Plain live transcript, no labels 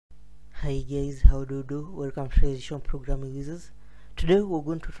Hi guys, how do you do? Welcome to the edition of Programming Wizards. Today we're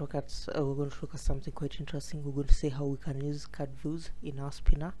going to look at something quite interesting. We're going to see how we can use CardViews in our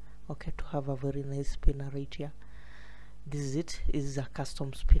spinner, okay, to have a very nice spinner right here. This is it. This is a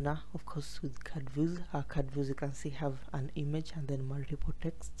custom spinner, of course, with CardViews. Our CardViews, you can see, have an image and then multiple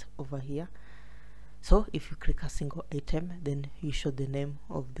text over here. So if you click a single item, then you show the name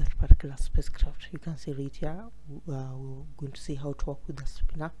of that particular spacecraft. You can see right here. We're going to see how to work with the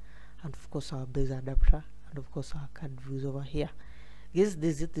spinner, and of course our BaseAdapter, and of course our CardViews over here. Yes,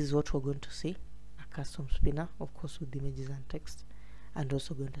 this is what we're going to see, a custom spinner, of course, with images and text, and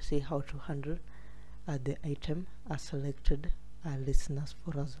also going to see how to handle the item as selected listeners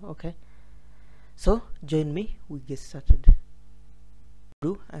for us. Okay, so join me, we get started.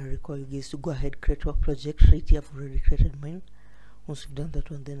 I require you guys to go ahead, create your project. Right here, I've already created mine. Once you've done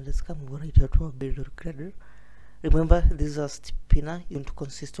that one, then let's come over right here to our builder creator. Remember, this is a spinner going to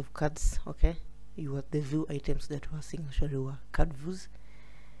consist of cards. Okay, you have the view items that we are seeing actually were card views.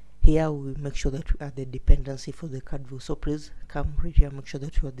 Here we make sure that we add the dependency for the card view. So please come right here, make sure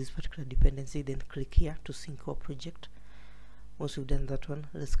that you add this particular dependency, then click here to sync our project. Once you've done that one,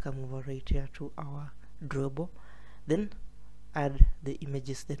 let's come over right here to our drawable, then add the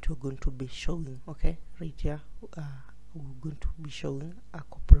images that we're going to be showing. Okay, right here we're going to be showing a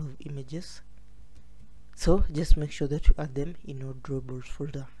couple of images, so just make sure that you add them in your drawables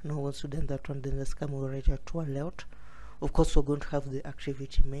folder. Now once you've done that one, then let's come over right here to our layout. Of course, we're going to have the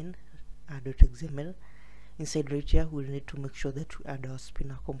activity main .xml. Inside right here, we'll need to make sure that we add our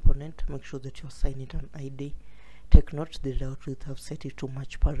spinner component. Make sure that you assign it an ID. Take note, the layout will have set it to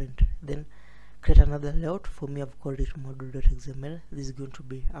match parent. Then create another layout. For me, I've called it module.xml. This is going to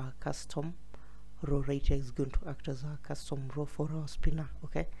be our custom row. Right here is going to act as our custom row for our spinner.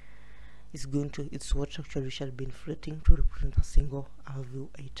 Okay, it's what actually shall be inflating to represent a single view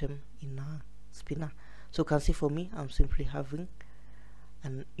item in our spinner. So you can see, for me, I'm simply having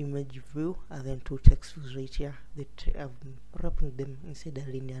an image view and then two text views right here that I'm wrapping them inside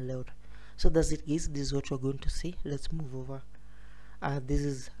a linear layout. So that's it, guys. This is what we're going to see. Let's move over. This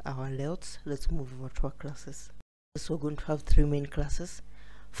is our layouts. Let's move over to our classes. So we're going to have three main classes.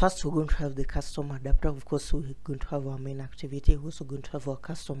 First, we're going to have the custom adapter. Of course, we're going to have our main activity. We're also going to have our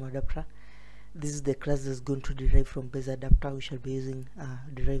custom adapter. This is the class that's going to derive from BaseAdapter. We shall be using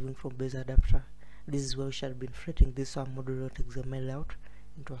deriving from BaseAdapter. This is where we shall be inflating this module.xml layout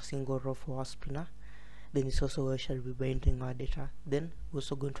into a single row for our spinner. Then it's also where we shall be binding our data. Then we're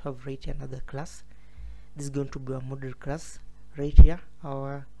also going to have right here another class. This is going to be our model class. Right here,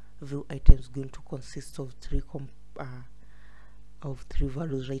 our view item is going to consist of three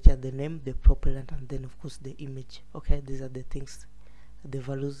values. Right here, the name, the propellant, and then of course the image. Okay, these are the things, the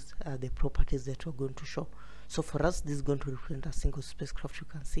values, the properties that we're going to show. So for us, this is going to represent a single spacecraft. You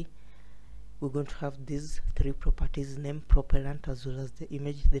can see we're going to have these three properties: name, propellant, as well as the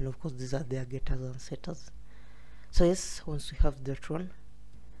image. Then of course these are their getters and setters. So yes, once we have that one,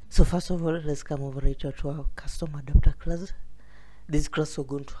 so first of all, let's come over right here to our custom adapter class. This class we're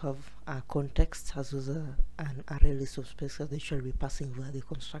going to have a context as well as an array list of spaces that shall be passing via the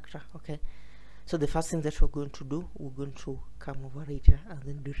constructor. Okay, so the first thing that we're going to do, we're going to come over right here and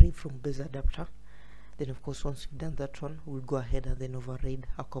then derive from BaseAdapter. Then of course, once we've done that one, we'll go ahead and then override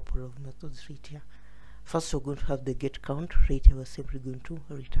a couple of methods right here. First, we're going to have the get count. Right here, we're simply going to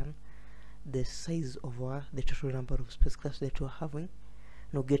return the size of the total number of spacecrafts that we're having.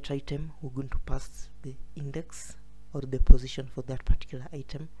 Now get item, we're going to pass the index or the position for that particular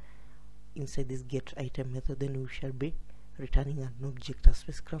item inside this get item method. Then we shall be returning an object, a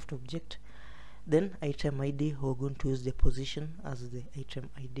spacecraft object. Then item ID, we're going to use the position as the item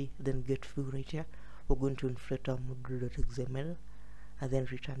ID. Then get view right here, we're going to inflate our module.xml and then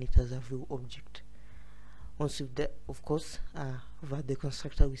return it as a view object. Once you've done, of course, via the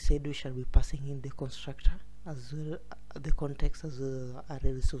constructor, we said we shall be passing in the constructor as well the context as well as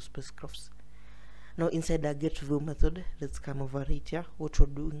array list of spacecrafts. Now inside the get view method, let's come over right here. What we're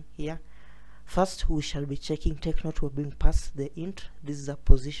doing here, first we shall be checking. Take note, we're being passed the int. This is a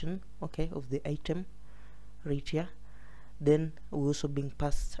position, okay, of the item right here. Then we're also being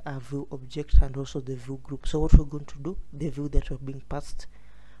passed a view object and also the view group. So what we're going to do, the view that we're being passed,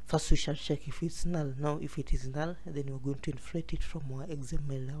 first we shall check if it's null. Now if it is null, then we're going to inflate it from our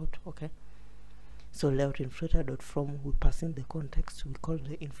XML layout. Okay, so layout inflater.from, we pass in the context, we call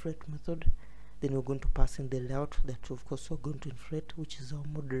the inflate method. Then we're going to pass in the layout that of course we're going to inflate, which is our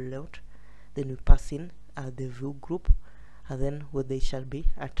model layout. Then we pass in the view group, and then where they shall be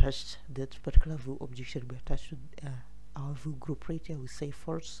attached, that particular view object shall be attached to our view group right here. We say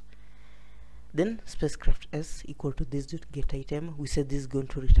false. Then spacecraft s equal to this dot get item. We said this is going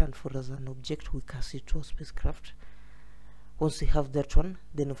to return for us an object. We cast it to a spacecraft. Once we have that one,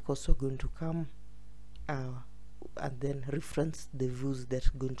 then of course we're going to come and then reference the views that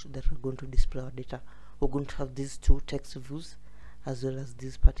are going to display our data. We're going to have these two text views as well as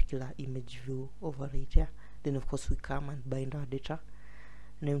this particular image view over right here. Then of course we come and bind our data.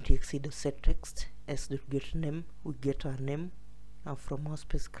 Name txt.set text s.get name. We get our name from our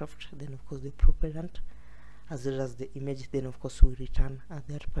spacecraft, then of course the propellant as well as the image. Then of course we return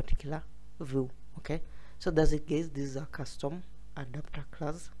that particular view. Okay, so that's it guys. This is a custom adapter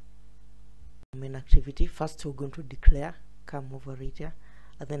class. Main activity, first we're going to declare, come over right here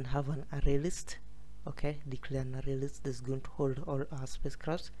and then have an array list. Okay, declare an array list that's going to hold all our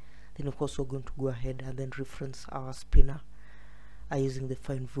spacecrafts. Then of course we're going to go ahead and then reference our spinner using the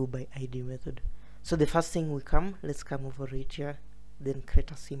find view by id method. So the first thing we come, let's come over right here, then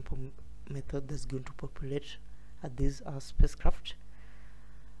create a simple method that's going to populate these spacecraft.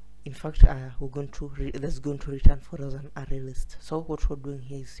 In fact, we're going to that's going to return for us an array list. So what we're doing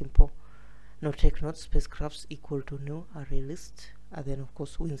here is simple. Now take note, spacecrafts equal to new array list, and then of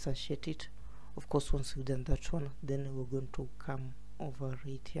course we instantiate it. Of course, once we've done that one, then we're going to come over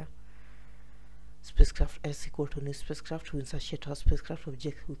right here. Spacecraft s equal to new spacecraft. We instantiate our spacecraft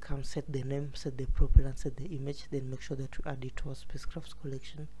object. We come set the name, set the propellant, set the image. Then make sure that we add it to our spacecraft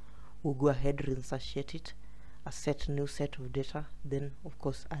collection. We'll go ahead, reinstantiate it, a set new set of data. Then of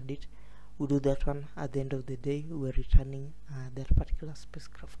course add it. We'll do that one. At the end of the day, we're returning that particular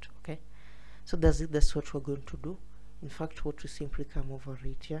spacecraft. Okay, so that's it. That's what we're going to do. In fact, what we simply come over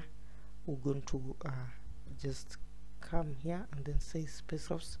right here, we're going to just come here and then say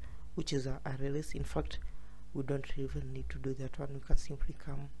spacecrafts, which is our array list. In fact, we don't even need to do that one. We can simply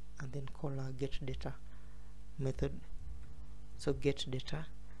come and then call our get data method. So get data,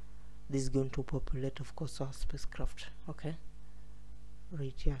 this is going to populate of course our spacecraft. Okay,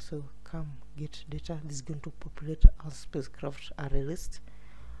 right here. So come get data, this is going to populate our spacecraft array list.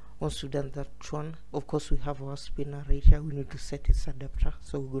 Once we've done that one, of course we have our spinner right here. We need to set its adapter,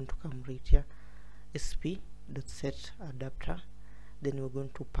 so we're going to come right here, sp.set adapter. Then we're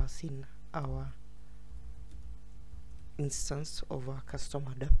going to pass in our instance of our custom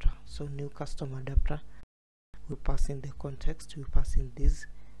adapter. So new custom adapter, we pass in the context, we pass in this,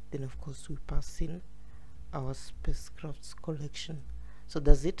 then of course we pass in our spacecraft's collection. So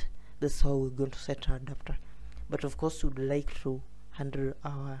that's it. That's how we're going to set our adapter. But of course we'd like to handle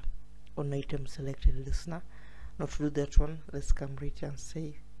our on item selected listener. Now to do that one, let's come right here and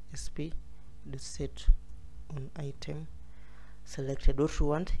say sp.set on item selected. What we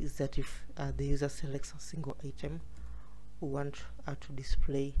want is that if the user selects a single item, we want to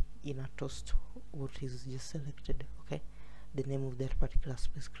display in a toast what is just selected. Okay, the name of that particular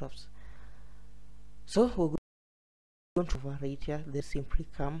spacecraft. So we're going to over right here, then simply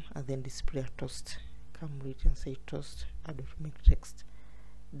come and then display a toast. Come right and say toast make text.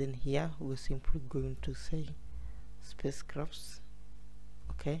 Then here we're simply going to say spacecrafts.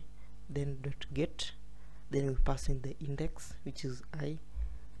 Okay, then dot get, then we pass in the index, which is I.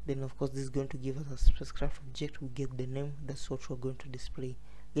 Then of course this is going to give us a spacecraft object. We get the name. That's what we're going to display.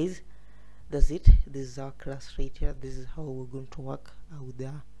 Guys, that's it. This is our class right here. This is how we're going to work with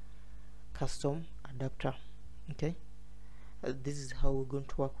the custom adapter. Okay, this is how we're going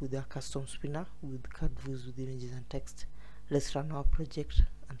to work with the custom spinner with card views with images and text. Let's run our project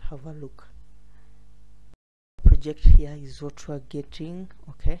and have a look. Project here is what we're getting.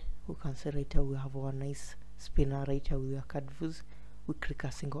 Okay, we can say right here we have our nice spinner right here with our card views. We click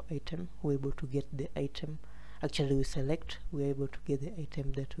a single item, we're able to get the item. Actually we select, we're able to get the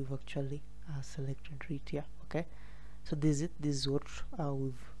item that we've actually selected right here. Okay, so this is it. This is what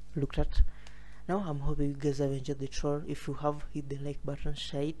we've looked at. Now I'm hoping you guys have enjoyed the tutorial. If you have, hit the like button,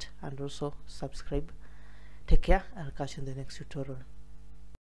 share it, and also subscribe. Take care. I'll catch you in the next tutorial.